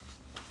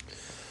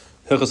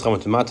Hilchos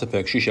Chametz Matzah,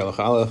 Perek Shishi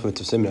Halacha Aleph,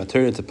 Mitzvah Siman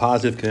HaTorah. It's a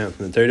positive command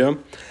from the Torah.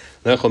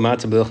 Lechol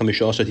matzah b'lecha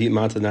mishasha to eat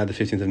matzah night the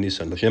 15th of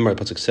Nisan. But Shemar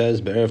Pasuk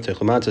says, "Be'erev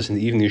techol matzah, in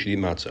the evening you should eat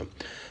matzah."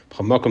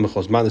 B'chamakom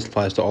b'chos matzah, this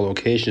applies to all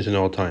occasions and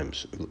all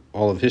times,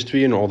 all of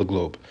history and all the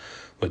globe.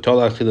 This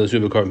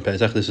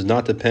does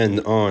not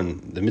depend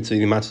on the mitzvah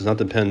eating matzah. Does not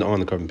depend on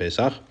the Korban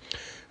Pesach.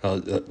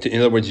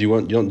 In other words,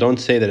 don't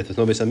say that if there's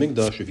no Beis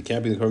Hamikdash, if you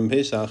can't be the Korban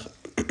Pesach,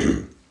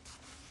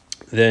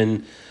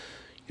 then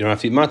you don't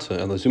have to eat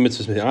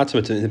matzah.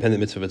 It's an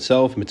independent mitzvah of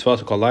itself. Mitzvah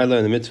is called Laila,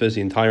 and the mitzvah is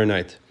the entire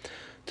night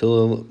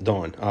till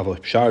dawn.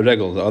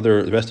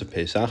 The rest of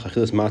Pesach,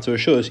 achilas matzah or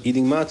shus,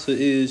 eating matzah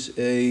is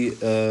a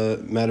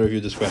matter of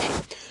your discretion.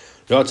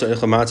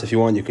 If you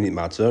want, you can eat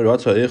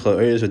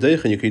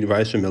matzah. You can eat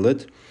rice or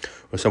millet,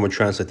 or some would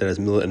translate that as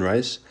millet and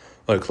rice.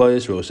 Or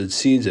kloyes, roasted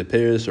seeds,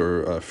 pears,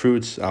 or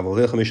fruits. It's only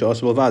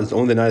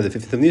the night of the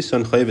 15th of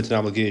Nisan. It's an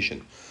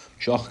obligation.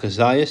 How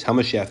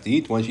much you have to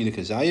eat? Once you eat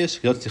a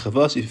kazayas, you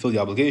fulfill the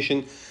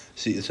obligation.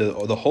 See,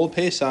 so the whole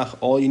Pesach,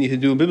 all you need to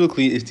do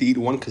biblically is to eat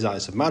one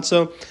kazayas of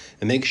matzah,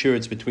 and make sure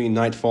it's between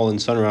nightfall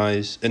and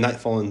sunrise, and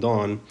nightfall and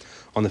dawn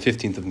on the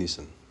 15th of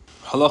Nisan.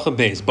 Halacha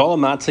beis, bala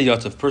matzah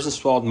yotza. If a person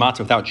swallowed matzah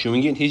without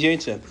chewing it, he's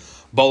yotza.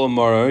 Bala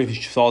marar, if he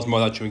swallows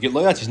more without chewing it,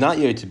 lo yotza, he's not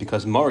yotza,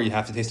 because marar, you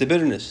have to taste the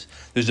bitterness.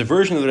 There's a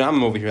version of the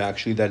Rambam over here,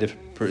 actually, that if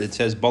it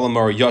says bala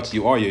marar yotza,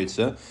 you are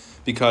yotza,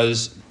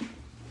 because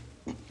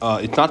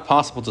it's not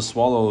possible to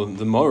swallow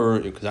the marar,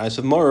 because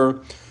of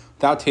marar,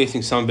 without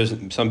tasting some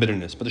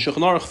bitterness. But the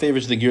Shulchan Aruch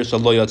favors the girsa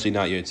lo yotza,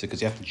 not yotza,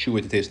 because you have to chew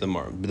it to taste the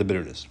marar, the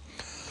bitterness.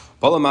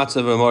 Bala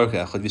matzah v'mar,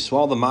 if you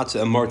swallow the matzah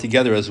and marar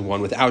together as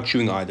one without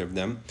chewing either of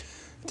them,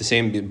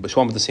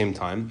 swallow at the same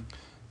time,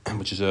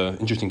 which is an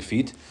interesting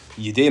feat.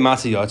 Yidei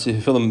matzah yotza, you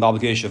fulfill the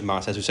obligation of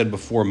matzah. As we said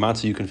before,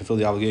 matzah you can fulfill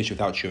the obligation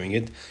without chewing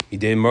it.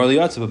 Yidei mar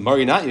yotza, but mar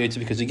not yotza,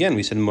 because again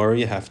we said mar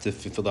you have to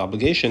fulfill the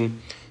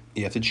obligation.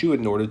 You have to chew it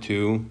in order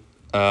to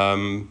be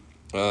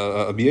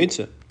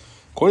yotza.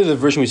 According to the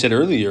version we said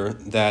earlier,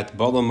 that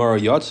bala mar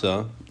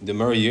yotza, the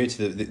mar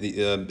yotza,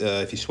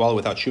 if you swallow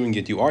without chewing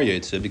it, you are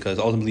yotza, because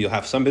ultimately you'll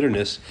have some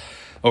bitterness.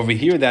 Over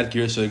here, that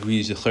Gersa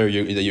agrees that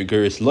your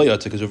Gersa lo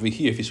yotza, because over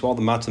here, if you swallow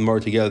the matzah and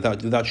maror together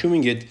without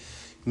chewing it,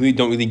 you really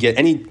don't get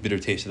any bitter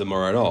taste of the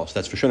maror at all. So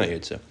that's for sure not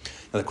yotza.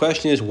 Now the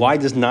question is, why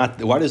does the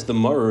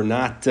maror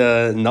not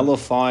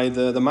nullify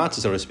the matzah,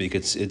 so to speak?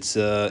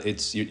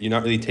 You're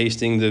not really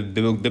tasting the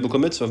biblical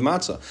mitzvah of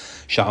matzah.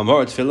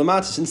 Sha'amar tefillah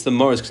matzah, since the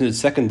maror is considered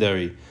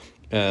secondary,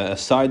 a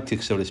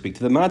sidekick, so to speak,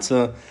 to the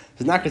matzah,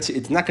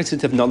 it's not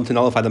considered to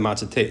nullify the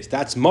matzah taste.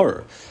 That's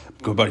maror.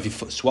 But if you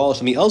swallow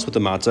something else with the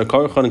matzah,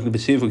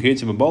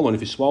 and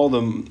if you swallow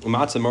the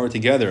matzah and maror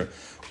together,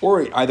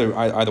 or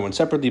either one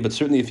separately, but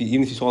certainly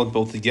even if you swallow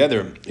both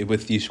together, you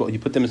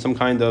put them in some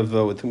kind of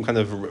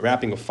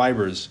wrapping of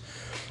fibers,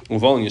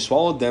 and you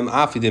swallowed them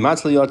after the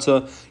matzah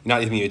yotza, you're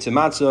not even yotza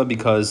matzah,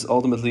 because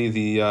ultimately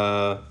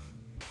the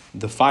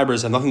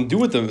fibers have nothing to do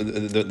with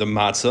the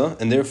matzah,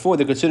 and therefore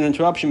they're considered an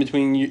interruption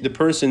between the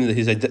person,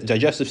 his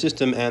digestive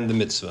system, and the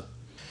mitzvah.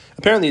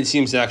 Apparently, it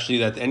seems actually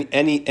that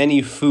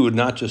any food,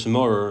 not just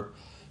maror,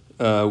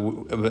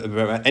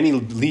 any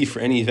leaf or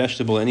any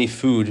vegetable, any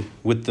food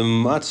with the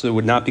matzah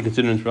would not be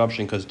considered an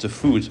interruption because it's a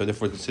food, so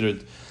therefore it's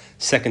considered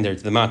secondary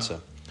to the matzah.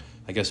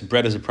 I guess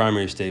bread is a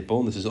primary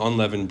staple. This is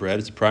unleavened bread;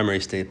 it's a primary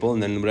staple,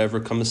 and then whatever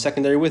comes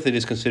secondary with it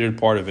is considered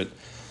part of it.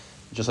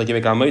 Just like you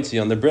make amaitzi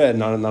on the bread,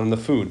 not on the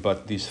food.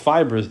 But these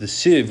fibers, the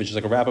sieve, which is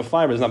like a wrap of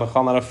fibers, is not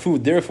a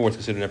food. Therefore, it's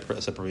considered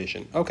a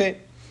separation. Okay.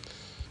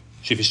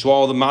 So if you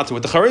swallow the matzah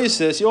with the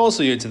charesis, you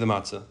also eat to the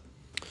matzah.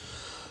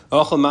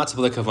 If a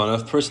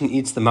person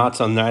eats the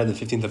matzah on the night of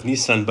the 15th of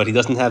Nisan, but he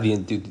doesn't have the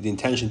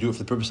intention to do it for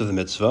the purpose of the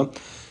mitzvah,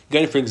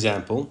 again, for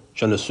example,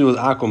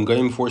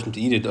 Goyim forced him to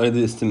eat it, or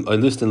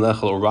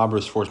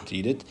robbers forced him to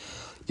eat it,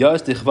 he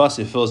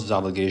fills his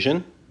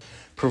obligation,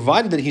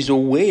 provided that he's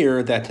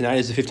aware that tonight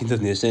is the 15th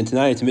of Nisan, and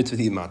tonight it's a mitzvah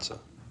to eat matzah.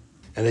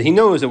 And that he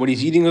knows that what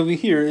he's eating over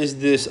here is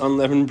this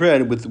unleavened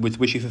bread with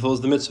which he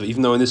fulfills the mitzvah,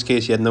 even though in this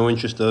case he had no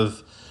interest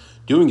of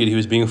doing it, he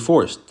was being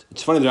forced.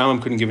 It's funny that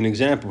Rambam couldn't give an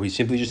example. He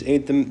simply just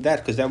ate that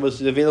because that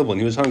was available and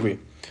he was hungry.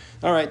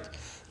 All right.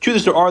 Truth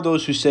is, there are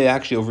those who say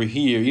actually over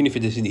here, even if he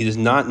does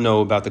not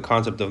know about the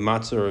concept of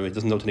matzah, or he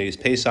doesn't know tonight is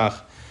Pesach,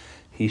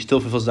 he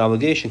still fulfills the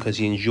obligation because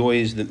he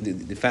enjoys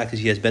the fact that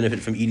he has benefit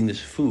from eating this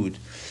food.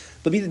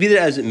 But be that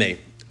as it may,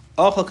 if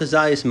a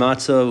person eats a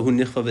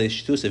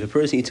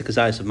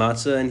kazayas of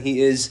matzah and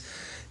he is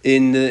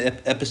in the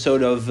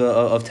episode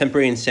of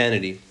temporary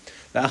insanity,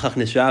 and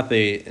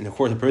of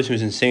course, a person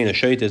who's insane, a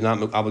shaita, is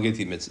not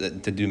obligated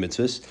to do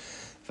mitzvahs.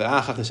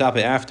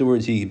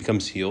 Afterwards, he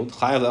becomes healed. He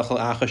has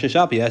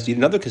to eat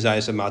another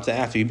kazayas of matzah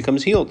after he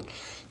becomes healed,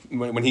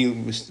 when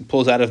he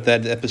pulls out of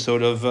that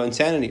episode of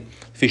insanity.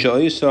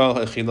 That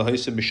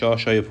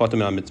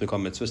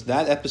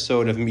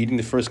episode of him eating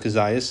the first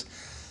kazayas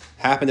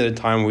happened at a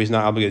time where he's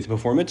not obligated to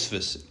perform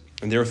mitzvahs,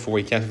 and therefore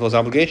he can't fulfill his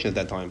obligation at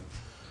that time.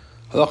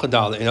 A person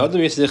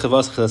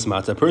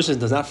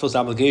does not fulfill his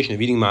obligation of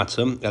eating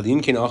matzah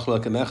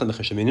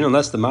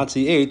unless the matzah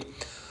he ate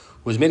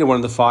was made of one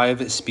of the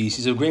 5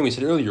 species of grain. We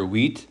said earlier,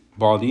 wheat,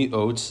 barley,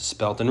 oats,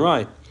 spelt, and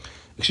rye.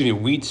 Excuse me,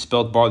 wheat,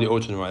 spelt, barley,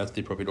 oats, and rye. That's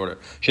the appropriate order.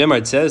 Shemar,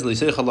 it says,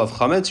 "L'isei chalav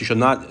chametz." You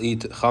shall not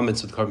eat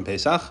chametz with korban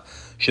pesach.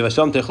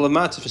 Shivasam techalav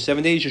matzah. For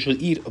 7 days, you shall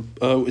eat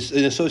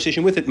in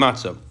association with it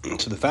matzah.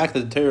 So the fact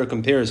that the Torah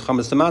compares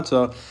chametz to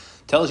matzah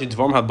tells you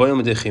dvarm habayim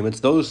medechim. It's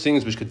those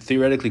things which could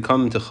theoretically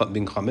come to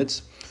being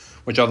chametz,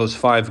 which are those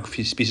 5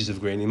 species of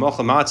grain.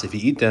 If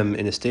you eat them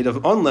in a state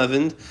of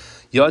unleavened,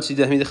 you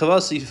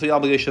feel the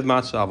obligation of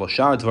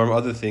matzah.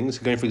 Other things,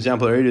 going for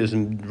example, areas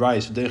and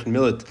rice,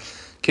 millet,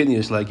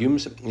 kidneys,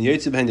 legumes, you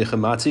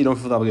don't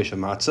feel the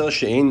obligation of matzah.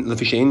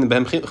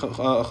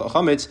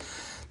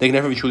 They can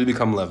never be truly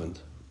become leavened.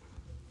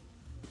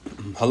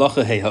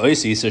 Halacha hey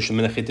ha'osi,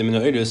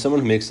 someone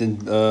who makes a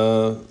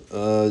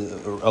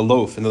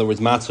loaf, in other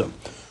words, matzah,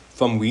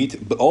 from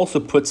wheat, but also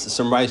puts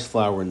some rice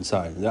flour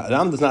inside. The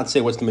Ram does not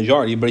say what's the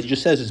majority, but he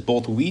just says it's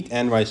both wheat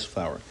and rice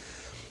flour.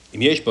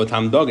 And if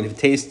it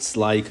tastes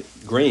like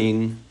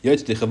grain,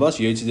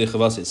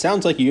 it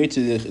sounds like you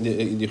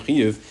the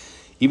chiyuv,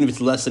 even if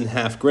it's less than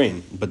half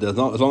grain, but as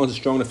long as it's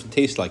strong enough to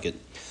taste like it.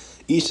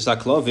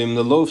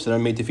 The loaves that are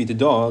made to feed the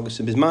dogs,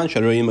 if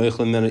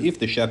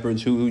the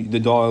shepherds who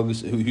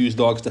use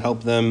dogs to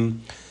help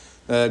them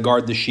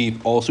guard the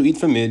sheep also eat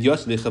from it,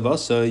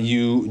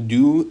 you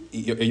do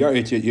your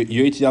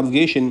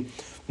obligation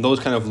those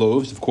kind of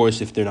loaves, of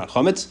course, if they're not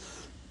chametz,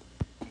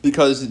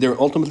 because they're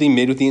ultimately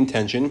made with the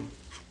intention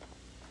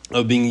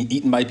of being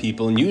eaten by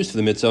people and used for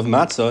the mitzvah of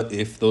matzah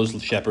if those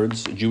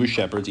shepherds, Jewish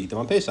shepherds, eat them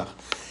on Pesach.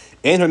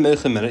 And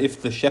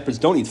if the shepherds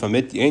don't eat from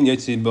it, they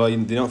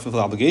don't fulfill the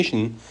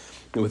obligation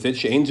with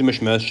it.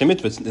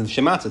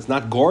 It's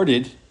not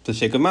guarded for the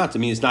sake of matzah. I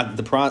mean, it's not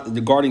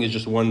the guarding is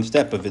just one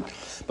step of it,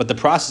 but the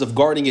process of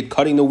guarding it,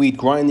 cutting the wheat,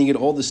 grinding it,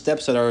 all the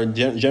steps that are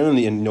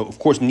generally, and of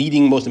course,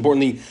 most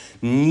importantly,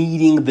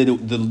 kneading the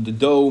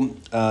dough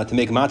to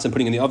make matzah and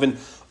putting it in the oven.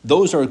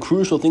 Those are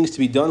crucial things to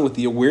be done with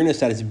the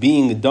awareness that it's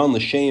being done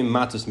l'shem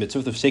matzah's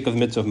mitzvah, for the sake of the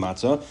mitzvah of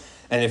matzah.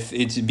 And if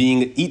it's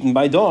being eaten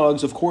by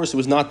dogs, of course, it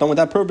was not done with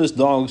that purpose.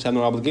 Dogs have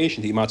no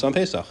obligation to eat matzah on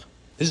Pesach.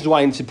 This is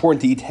why it's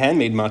important to eat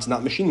handmade matzah,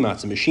 not machine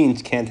matzah.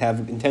 Machines cannot have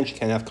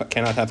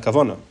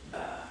kavanah.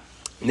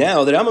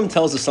 Now, the Rambam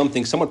tells us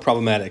something somewhat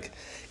problematic.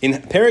 In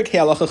Perek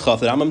Halacha Chaf,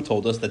 the Rambam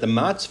told us that the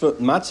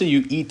matzah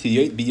you eat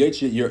to be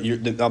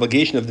the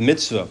obligation of the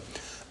mitzvah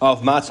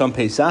of matzah on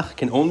Pesach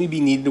can only be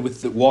kneaded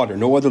with the water.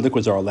 No other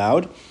liquids are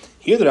allowed.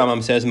 Here the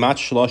Rambam says,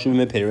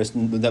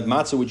 that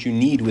matzah which you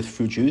knead with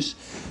fruit juice,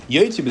 you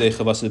do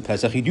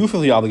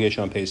fulfill the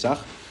obligation on Pesach.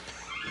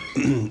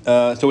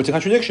 So it's a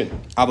contradiction.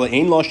 If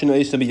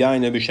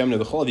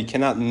you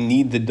cannot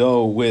knead the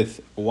dough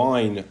with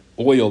wine,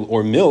 oil,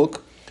 or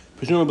milk,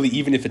 presumably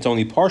even if it's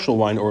only partial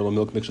wine, oil, or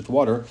milk mixed with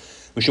water,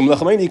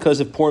 because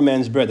of poor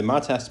man's bread. The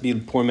matzah has to be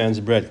poor man's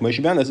bread.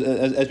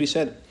 As we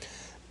said,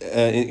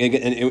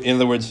 in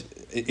other words,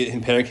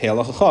 in Perek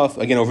Halacha Chaf,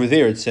 again over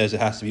there it says it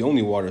has to be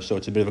only water, so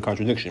it's a bit of a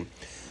contradiction.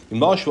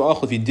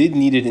 If you did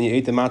knead it and you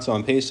ate the matzah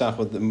on Pesach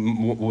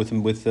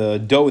with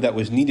dough that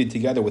was kneaded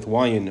together with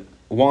wine,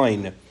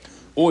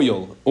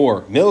 oil,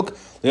 or milk,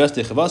 you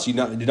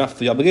do not fulfill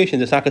the obligation.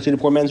 The sack the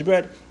poor man's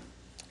bread.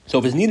 So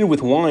if it's kneaded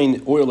with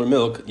wine, oil, or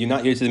milk, you're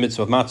not yotze the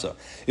mitzvah of matzah.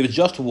 If it's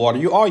just water,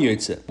 you are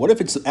yotze. What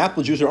if it's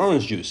apple juice or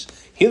orange juice?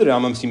 Here the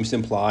Rambam seems to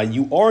imply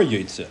you are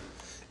yotze.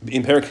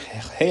 In Perek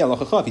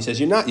Halacha Chaf, he says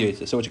you're not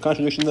yotze. So it's a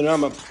contradiction to the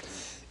Rambam.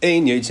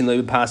 You're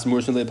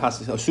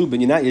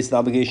not yotze the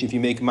obligation if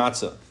you make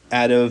matzah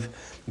out of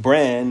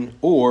bran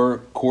or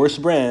coarse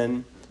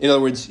bran. In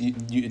other words,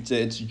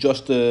 it's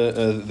just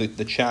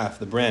the chaff,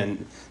 the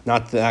bran,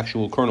 not the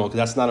actual kernel, because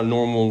that's not a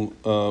normal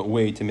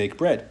way to make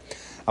bread.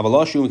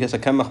 However,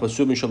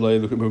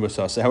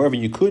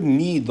 you could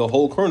knead the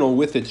whole kernel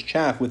with its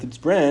chaff, with its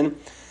bran.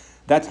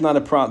 That's not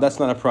a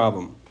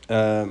problem.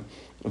 And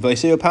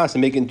make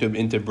it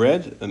into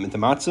bread, into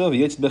matzah,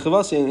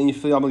 and you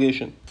feel the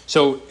obligation.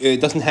 So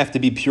it doesn't have to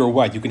be pure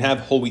white. You can have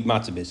whole wheat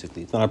matzah,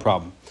 basically. It's not a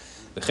problem.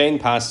 If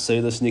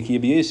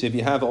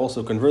you have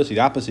also conversely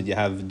the opposite, you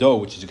have dough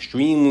which is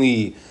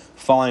extremely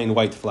fine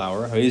white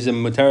flour. It's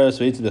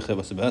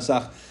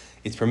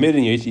permitted,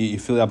 and you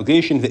feel the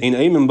obligation.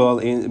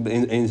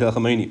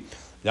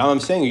 Now I'm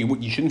saying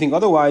you shouldn't think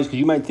otherwise, because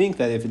you might think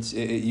that if it's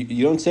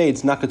you don't say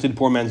it's not considered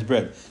poor man's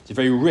bread. It's a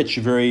very rich,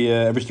 very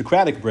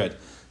aristocratic bread.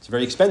 It's a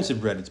very expensive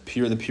bread. It's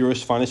the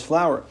purest, finest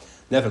flour.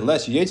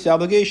 Nevertheless, you yotze the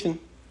obligation.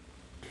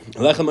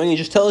 Lechem ani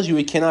just tells you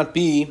it cannot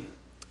be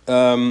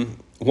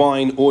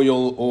wine,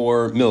 oil,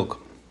 or milk,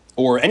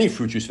 or any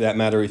fruit juice for that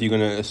matter, if you're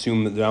going to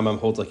assume that the Rambam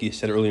holds like he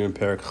said earlier in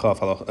Perek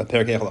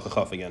Halacha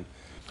Chaf again.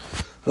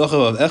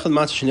 Whether the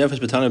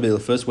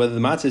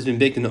matzah has been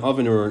baked in an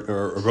oven or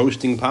a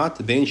roasting pot,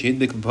 and in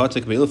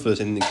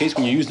the case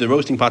when you use the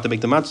roasting pot to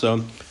make the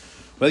matzah,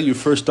 whether you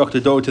first stuck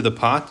the dough to the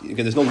pot,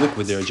 again, there's no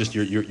liquid there, it's just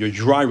you're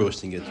dry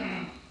roasting it,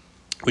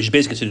 which is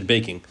basically considered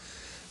baking.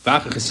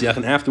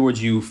 And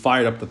afterwards you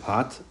fired up the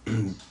pot,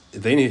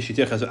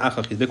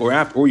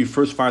 or you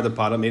first fired the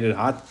pot up, made it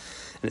hot,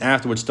 and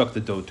afterwards stuck the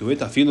dough to it.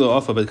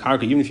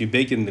 Even if you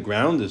bake it in the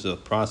ground, there's a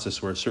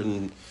process where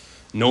certain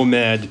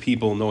nomad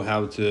people know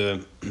how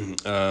to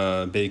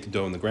bake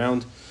dough in the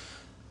ground.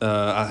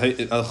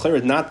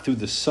 Not through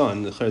the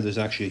sun. There's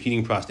actually a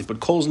heating process. But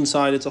coals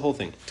inside, it's a whole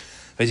thing.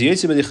 If you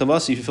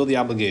fulfill the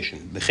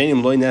obligation.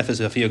 Similarly, if the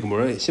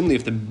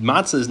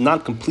matzah is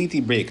not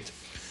completely baked,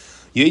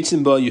 you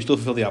still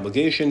fulfill the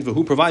obligation.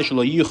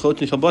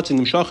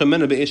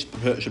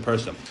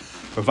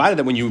 Provided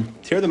that when you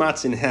tear the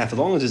matzah in half, as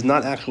long as it's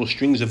not actual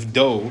strings of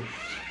dough,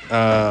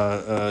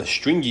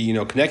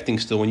 stringy, connecting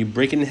still, when you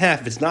break it in half,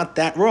 if it's not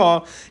that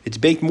raw, it's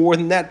baked more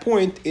than that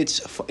point,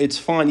 it's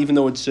fine, even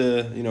though it's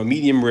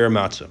medium rare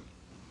matzah.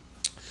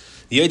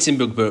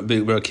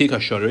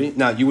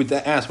 Now you would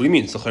ask, what do you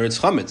mean? It's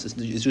chametz.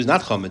 It's just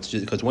not chametz,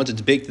 because once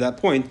it's baked to that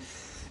point,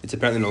 it's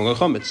apparently no longer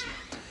chametz.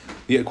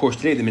 Of course,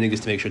 today the minhag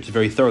is to make sure it's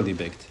very thoroughly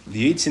baked.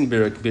 The yitzin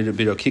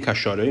b'rakik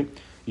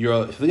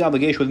you're the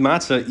obligation with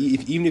matzah,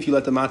 even if you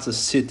let the matzah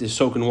sit, is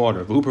soak in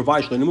water. But who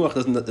provides as long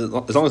as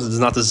it does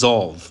not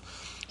dissolve.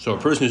 So a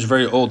person who's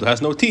very old, who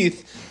has no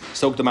teeth,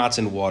 soak the matzah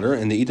in water,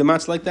 and they eat the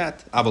matzah like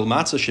that. Aval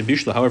matzah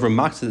shebishla, however,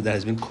 matzah that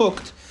has been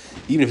cooked,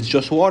 even if it's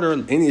just water,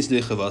 you do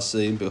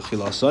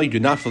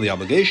not feel the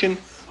obligation.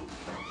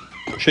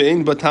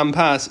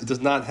 It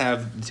does not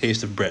have the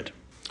taste of bread.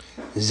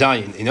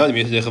 Zayin.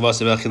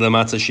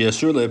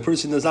 A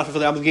person does not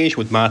fulfill the obligation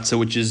with matzah,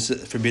 which is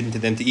forbidden to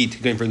them to eat.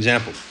 For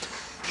example,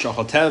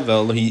 Shachal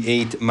Tevel, he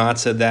ate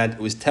matzah that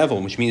was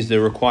tevel, which means the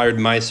required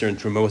meiser and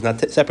truma was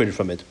not separated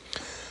from it.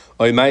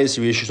 Or it's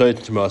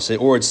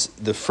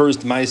the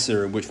first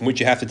meiser from which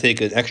you have to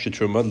take an extra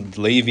truma.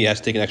 The Levi has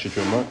to take an extra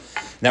truma.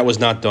 That was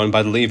not done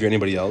by the Levi or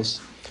anybody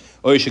else.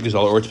 Or it's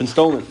been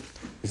stolen.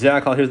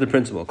 Here's the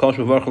principle. Any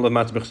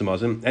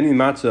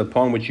matzah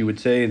upon which you would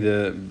say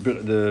the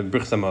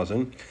brichsa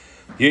mazon,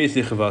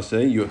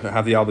 you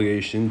have the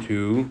obligation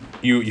to,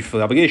 you feel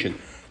the obligation.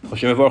 Any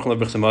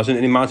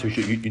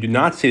matzah you do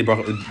not say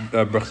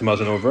brichsa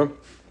mazon over,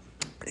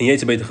 and you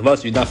do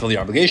not feel the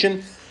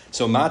obligation.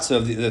 So matzah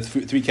of the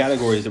three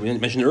categories that we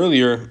mentioned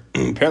earlier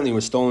apparently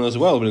was stolen as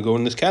well. We're going to go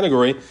in this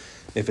category.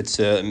 If it's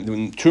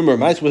truma or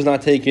matzah was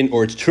not taken,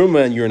 or it's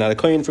truma and you're not a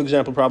kohen, for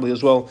example, probably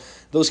as well.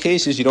 Those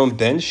cases you don't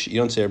bench. You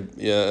don't say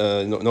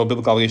no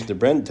biblical obligation to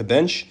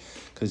bench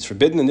because it's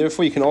forbidden, and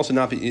therefore you can also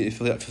not feel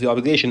the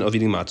obligation of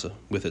eating matzah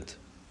with it.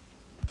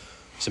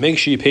 So make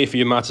sure you pay for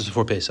your matzahs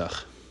before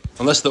Pesach,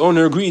 unless the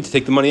owner agreed to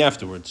take the money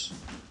afterwards.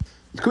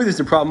 It could be there's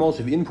a problem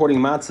also if you're importing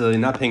matzah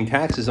and not paying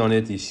taxes on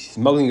it, you're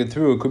smuggling it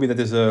through. It could be that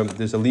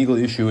there's a legal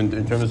issue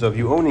in terms of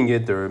you owning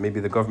it, or maybe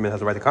the government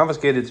has the right to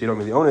confiscate it, so you don't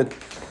really own it.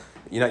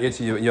 You're not yet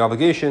to your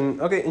obligation.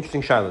 Okay,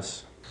 interesting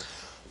shilas.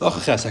 A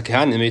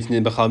kohen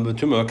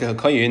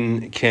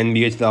can be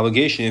yet to the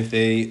obligation if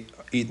they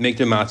make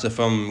their matzah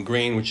from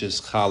grain, which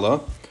is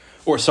challah,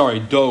 or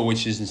dough,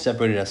 which is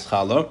separated as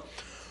challah,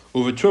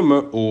 over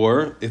truma,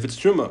 or if it's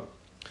truma.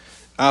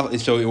 Or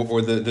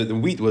the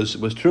wheat was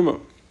truma.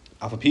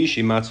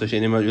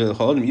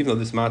 Even though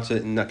this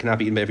matzah cannot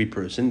be eaten by every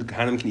person, the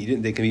Kohanim can eat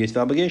it, they can be yet to the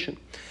obligation.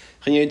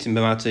 Similarly,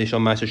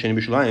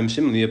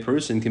 a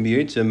person can be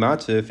yet to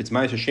matzah if it's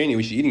ma'aser sheni,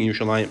 which is eating in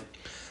Yerushalayim.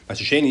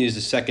 Ma'aser sheni is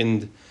the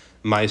second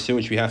ma'aser,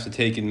 which we have to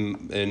take in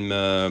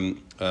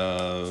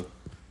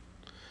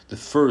the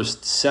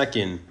first,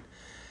 second,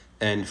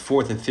 and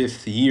fourth and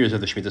fifth years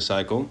of the Shemitah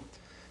cycle.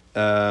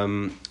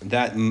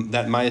 That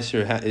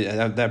ma'aser,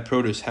 that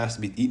produce has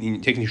to be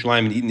taken in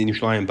Yerushalayim and eaten in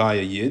Yerushalayim by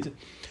a yid.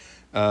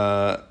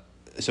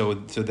 So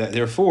that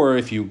therefore,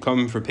 if you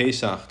come for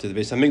Pesach to the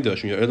Beis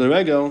Hamikdash and you're early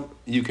regel,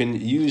 you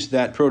can use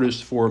that produce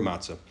for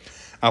matzah.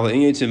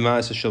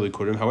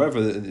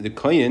 However, the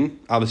kohen,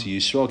 obviously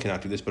Yisrael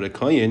cannot do this, but a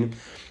kohen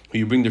who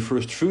you bring the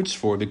first fruits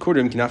for, the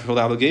kurim cannot fulfill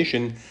the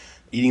obligation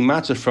eating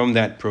matzah from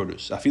that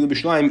produce. Afilu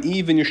b'shlayim,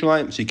 even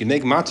Yerushalayim, so you can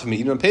make matzah from it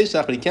even on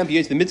Pesach, but he can't be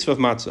yet to the mitzvah of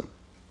matzah.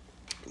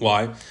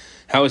 Why?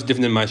 How is it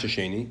different than Ma'aser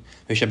Sheni?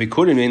 Because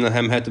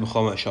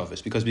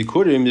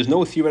Bikurim, there's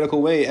no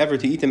theoretical way ever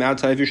to eat them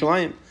outside of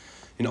Yerushalayim,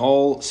 in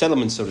all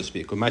settlements, so to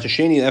speak. Ma'aser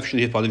Sheni,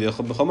 actually,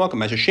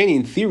 Ma'aser Sheni,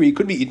 in theory,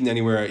 could be eaten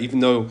anywhere, even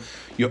though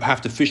you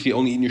have to officially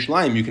only eat in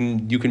Yerushalayim.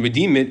 You can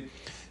redeem it,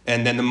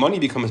 and then the money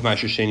becomes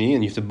Ma'aser Sheni,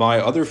 and you have to buy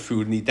other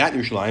food and eat that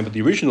in Yerushalayim. But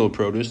the original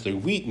produce, the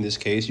wheat in this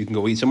case, you can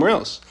go eat somewhere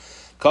else.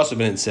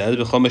 Kasabin says,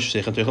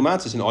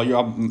 in all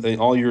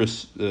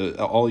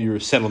your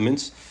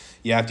settlements,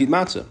 you have to eat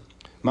matzah.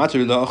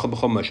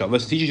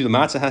 Matzah teaches you the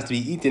matzah has to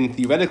be eaten,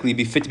 theoretically,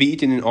 be fit to be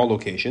eaten in all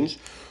locations.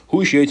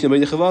 That's the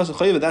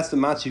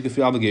matzah you can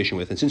feel obligation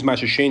with. And since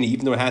Ma'aser Sheni,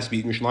 even though it has to be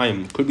eaten in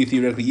Yerushalayim, could be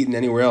theoretically eaten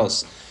anywhere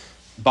else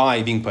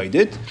by being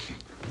paidit,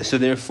 so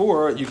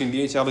therefore you can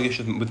be able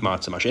obligation with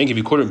matzah.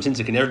 Since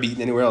it can never be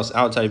eaten anywhere else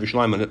outside of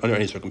Yerushalayim under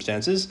any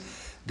circumstances,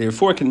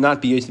 therefore it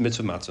cannot be able to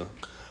mitzvah matzah.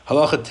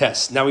 Halacha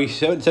test. Now we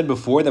said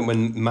before that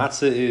when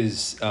matzah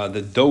is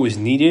the dough is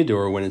kneaded,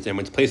 or when it's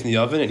placed in the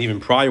oven, and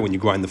even prior when you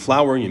grind the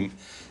flour,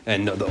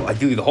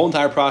 ideally the whole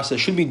entire process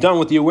should be done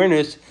with the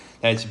awareness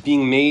that it's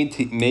being made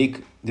to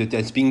make,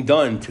 that's being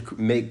done to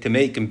make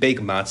and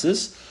bake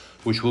matzahs,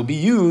 which will be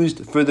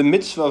used for the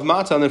mitzvah of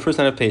matzah on the first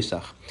night of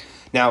Pesach.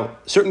 Now,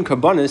 certain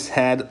kabbanis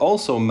had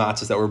also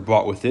matzahs that were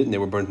brought with it, and they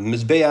were burnt in the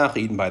mizbeach,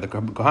 eaten by the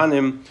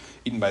kohanim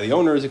eaten by the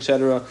owners,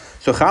 etc.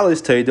 So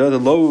chalis teida, the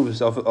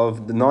loaves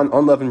of the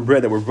unleavened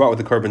bread that were brought with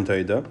the carbon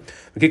teida,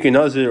 kikei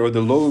nazir, or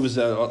the loaves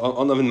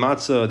unleavened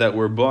matzah that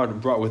were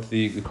brought with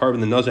the carbon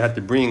the nazir had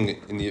to bring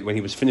when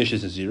he was finished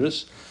his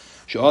nazirus.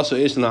 She also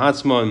is in the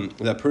atzman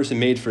that person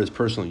made for his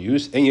personal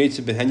use. And you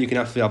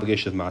cannot fulfill the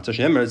obligation of matzah.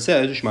 It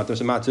says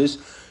matzah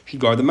should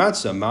guard the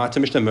matzah.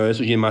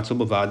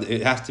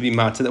 It has to be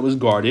matzah that was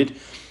guarded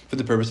for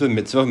the purpose of the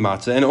mitzvah of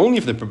matzah, and only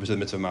for the purpose of the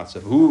mitzvah of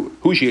matzah.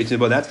 Who she eats it,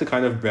 but that's the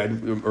kind of bread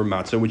or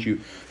matzah which you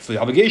fulfill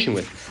the obligation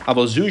with.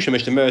 This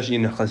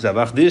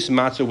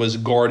matzah was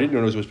guarded,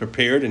 or was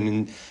prepared,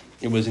 and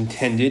it was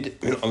intended.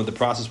 The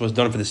process was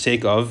done for the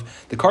sake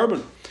of the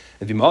carbon.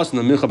 If,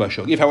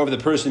 however, the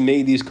person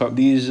made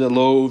these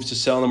loaves to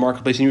sell in the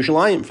marketplace in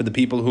Yerushalayim for the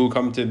people who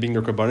come to bring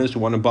their karbanos, who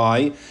want to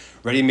buy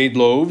ready-made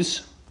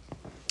loaves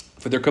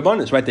for their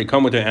karbanos, right? They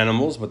come with their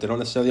animals, but they don't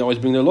necessarily always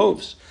bring their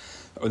loaves.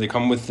 Or they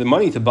come with the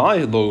money to buy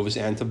loaves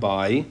and to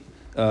buy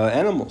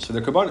animals for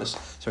their karbanos.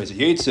 So he says,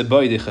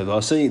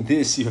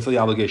 this you fulfill the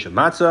obligation of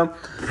matzah,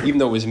 even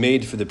though it was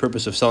made for the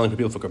purpose of selling for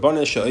people for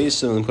karbanos,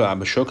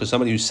 because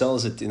somebody who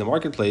sells it in the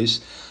marketplace,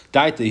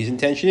 his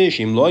intention is,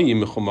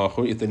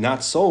 if they're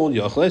not sold,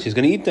 he's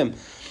going to eat them.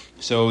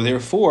 So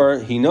therefore,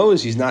 he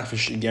knows he's not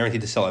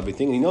guaranteed to sell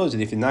everything, and he knows that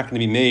if it's not going to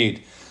be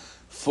made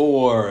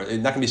not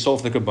going to be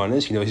sold for the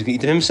karbanos, he knows he's going to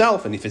eat them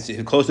himself. And if it's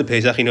close to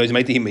Pesach, he knows he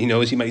might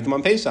eat them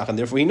on Pesach, and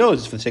therefore he knows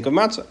it's for the sake of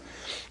matzah.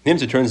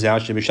 It turns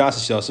out when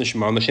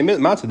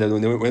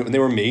they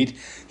were made,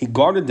 he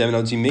guarded them, and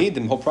as he made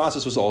them, the whole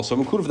process was also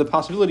included for the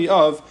possibility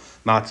of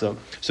matzah.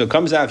 So it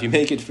comes out, if you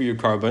make it for your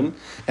carbon,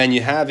 and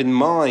you have in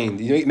mind,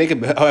 when you make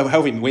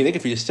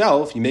it for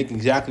yourself, you make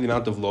exactly the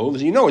amount of loaves,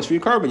 and you know it's for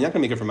your carbon, you're not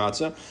going to make it for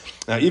matzah.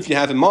 Now, if you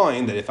have in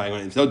mind that if I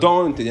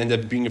don't end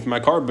up bringing it for my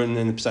carbon,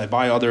 and if I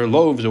buy other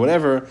loaves or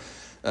whatever,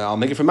 I'll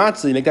make it for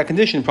matzah, you make that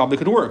condition, probably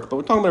could work. But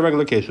we're talking about a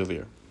regular case over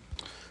here.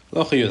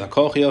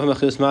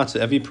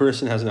 Every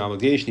person has an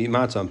obligation to eat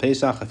matzah on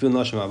Pesach,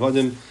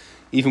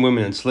 even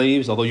women and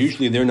slaves, although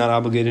usually they're not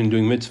obligated in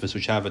doing mitzvahs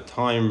which have a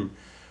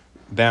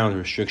time-bound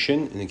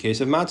restriction. In the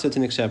case of matzah, it's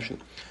an exception.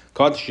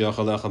 A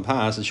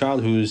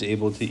child who's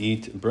able to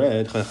eat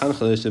bread, we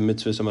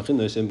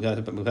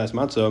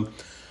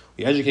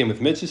educate him with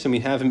mitzvahs, and we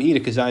have him eat a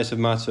kazayas of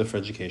matzah for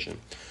education,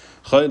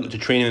 to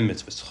train him in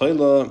mitzvahs.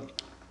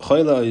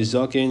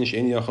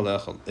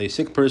 A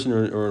sick person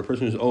or a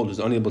person who's old is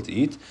unable to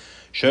eat.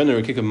 We said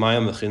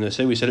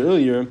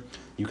earlier,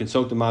 you can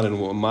soak the matzah in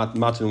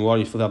water,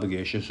 you fulfill the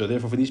obligation. So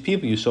therefore, for these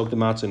people, you soak the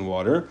matzah in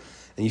water,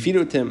 and you feed it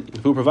with him.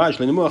 Provided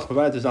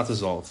does not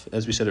dissolve,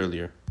 as we said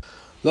earlier.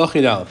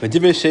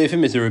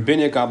 Medivir is a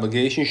rabbinic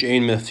obligation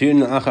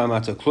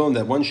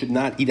that one should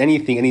not eat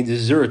any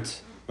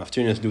dessert.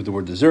 Maftir has to do with the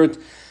word dessert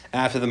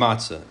after the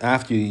matzah.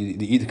 After you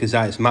eat the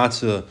kazayas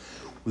matzah,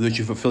 with which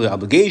you fulfill the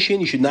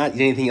obligation, you should not eat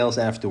anything else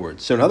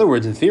afterwards. So in other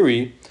words, in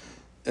theory,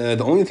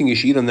 the only thing you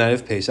should eat on that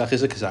of Pesach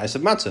is a kazayas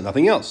of matzah,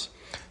 nothing else.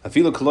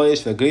 Even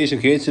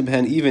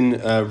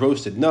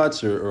roasted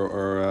nuts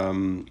or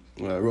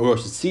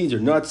roasted seeds or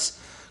nuts,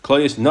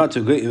 nuts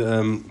or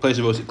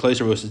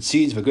roasted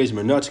seeds, or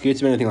nuts,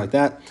 anything like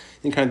that,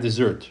 any kind of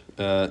dessert,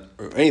 or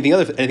anything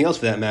else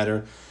for that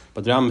matter.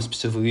 But the Rambam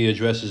specifically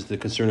addresses the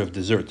concern of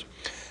dessert.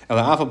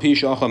 Rather,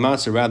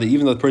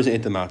 even though the person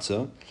ate the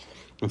matzah,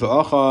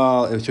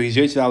 so he's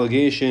raised the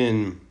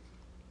obligation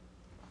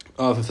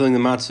of fulfilling the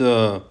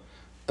matzah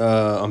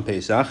on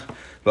Pesach,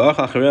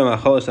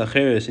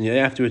 and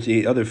afterwards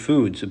eat other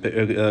foods,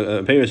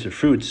 payers or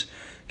fruits,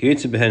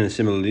 and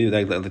similarly,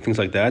 like things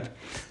like that.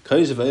 You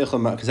eat another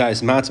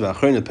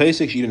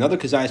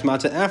kazayas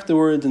matzah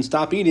afterwards and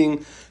stop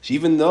eating. So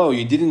even though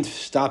you didn't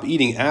stop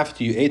eating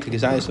after you ate the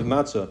kazayas of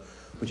matzah,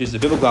 which is the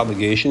biblical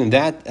obligation, and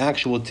that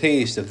actual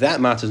taste of that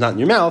matzah is not in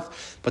your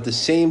mouth, but the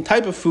same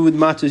type of food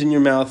matzah is in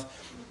your mouth,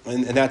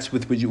 and that's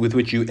with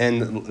which you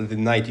end the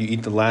night. You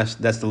eat the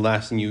last. That's the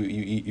last thing you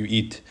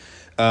eat.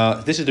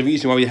 This is the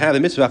reason why we have the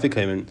mitzvah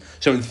afikamen.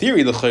 So in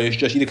theory, the chayyush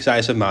just eat a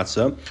kazayas of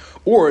matzah,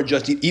 or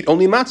just eat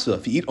only matzah.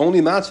 If you eat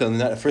only matzah on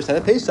the first night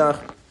of Pesach,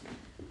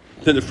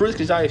 then the first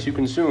kazayas you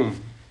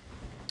consume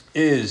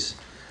is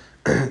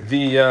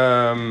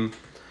the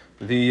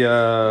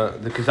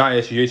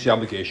kazayas you use the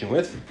obligation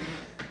with,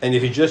 and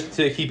if you just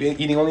keep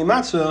eating only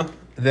matzah,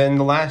 then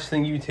the last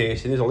thing you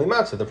taste is only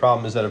matzah. The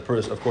problem is that a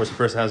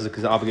person has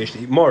the obligation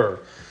to eat more.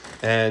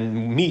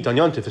 And meat on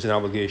Yontif is an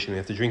obligation. You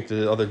have to drink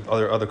the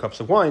other cups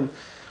of wine.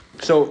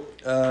 So,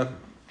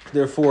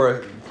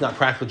 therefore, it's not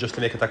practical just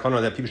to make a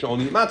takana that people should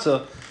only eat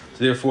matzah. So,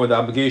 therefore, the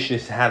obligation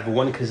is to have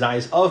one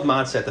kazayas of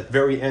matzah at the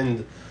very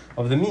end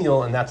of the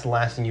meal, and that's the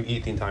last thing you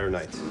eat the entire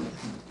night.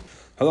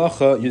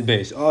 Halacha Yud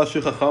Beis.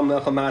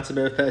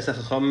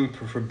 Chacham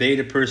forbade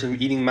a person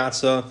eating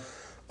matzah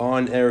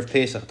on Erev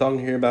Pesach. Talking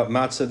here about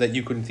matzah that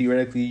you could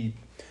theoretically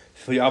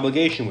fulfill your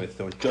obligation with,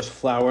 though it's just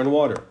flour and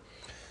water.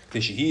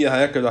 There should be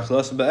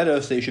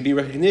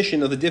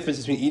recognition of the difference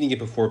between eating it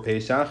before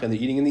Pesach and the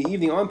eating in the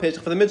evening on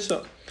Pesach for the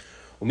mitzvah.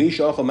 Someone who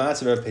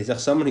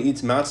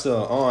eats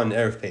matzah on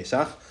Erev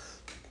Pesach,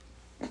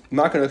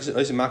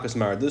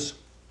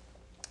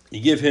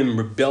 you give him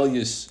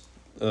rebellious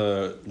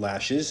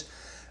lashes,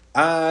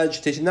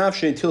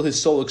 until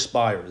his soul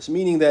expires.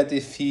 Meaning that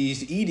if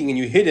he's eating and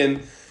you hit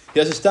him, he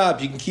doesn't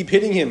stop. You can keep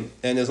hitting him,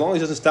 and as long as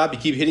he doesn't stop, you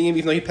keep hitting him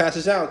even though he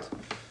passes out.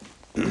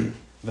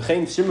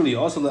 Similarly,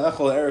 also a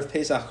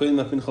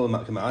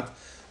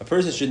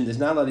person is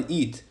not allowed to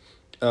eat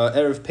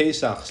Erev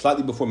Pesach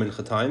slightly before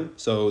Mincha time.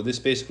 So this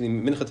basically,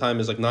 Mincha time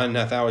is like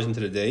 9.5 hours into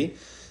the day.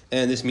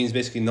 And this means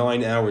basically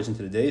 9 hours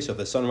into the day. So if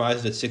the sun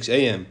rises at 6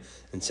 a.m.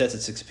 and sets at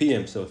 6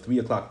 p.m., so 3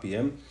 o'clock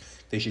p.m.,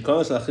 he should eat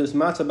the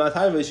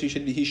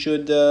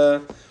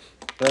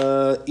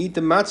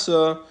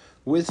matzah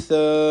with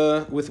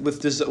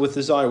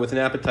desire, with an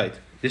appetite.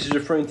 This is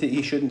referring to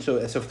he shouldn't.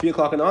 So 3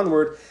 o'clock and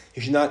onward,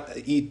 he should not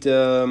eat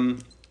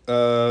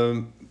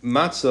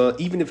matzah,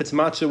 even if it's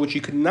matzah which he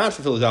could not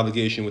fulfill his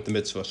obligation with the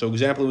mitzvah. So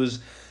example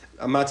was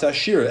a matzah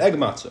shira, egg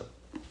matzah.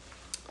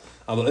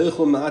 So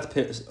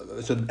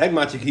the egg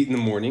matzah you could eat in the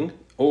morning,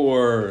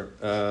 or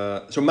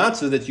so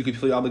matzah that you could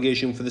fulfill your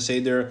obligation for the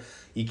seder,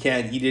 you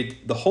can't eat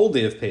it the whole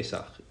day of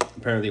Pesach.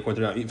 Apparently,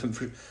 according to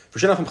for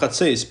Shana from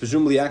Chatzais,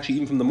 presumably actually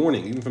even from the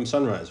morning, even from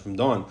sunrise, from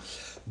dawn.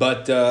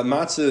 But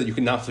matzah you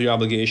could not fulfill your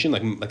obligation,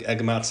 like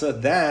egg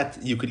matzah, that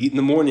you could eat in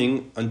the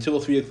morning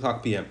until 3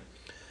 o'clock p.m.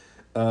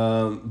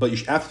 But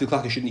after 3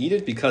 o'clock you shouldn't eat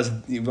it because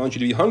we want you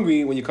to be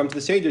hungry when you come to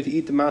the seder to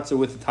eat the matzah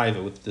with the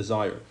taiva, with the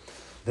desire.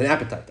 An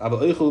appetite.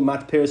 You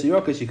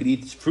could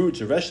eat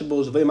fruits or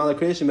vegetables, but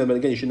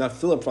again, you should not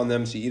fill up from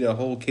them. So you eat a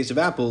whole case of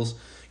apples,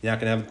 you're not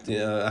going to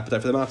have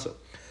appetite for the matzah.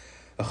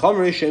 The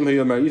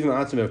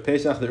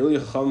earlier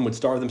Chacham would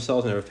starve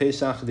themselves in Erev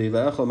Pesach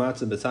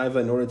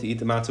in order to eat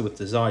the matzah with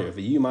desire.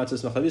 The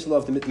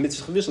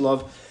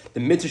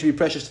mitzvah should be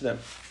precious to them.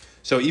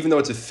 So even though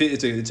it's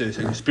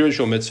a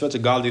spiritual mitzvah, it's a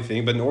godly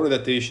thing, but in order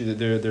that they should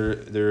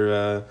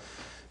their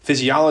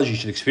physiology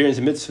should experience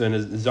a mitzvah in a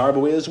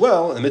desirable way as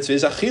well, and the mitzvah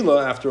is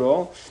achila after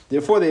all,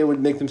 therefore they would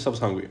make themselves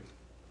hungry.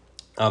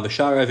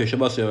 However,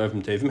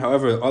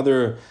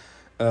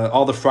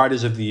 all the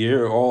Fridays of the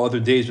year, or all other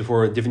days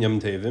before different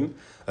Yom Tevim,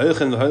 even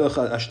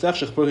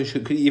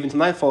to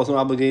nightfall, there's no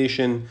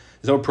obligation,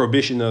 there's no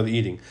prohibition of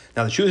eating.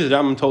 Now the Shuzah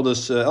Rambam told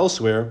us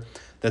elsewhere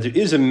that there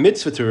is a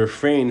mitzvah to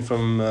refrain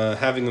from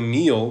having a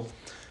meal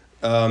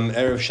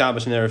Erev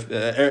Shabbos and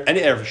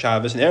any Erev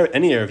Shabbos and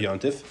any Erev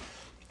Yontif.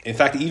 In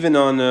fact, even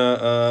on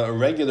a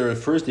regular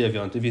first day of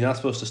Yontif, you're not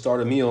supposed to start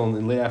a meal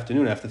in late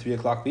afternoon after 3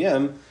 o'clock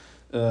p.m.,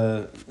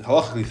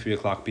 halachically 3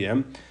 o'clock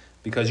p.m.,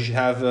 because you should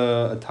have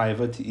a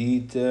taiva to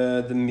eat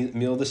the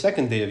meal the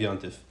second day of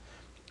Yontif.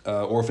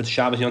 Or if it's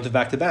Shabbos Yontif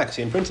back to back,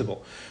 same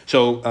principle.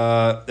 So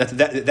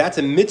that's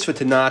a mitzvah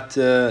to not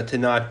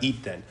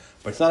eat then,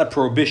 but it's not a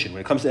prohibition.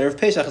 When it comes to Erev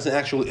Pesach, it's an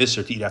actual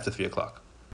isser to eat after 3 o'clock.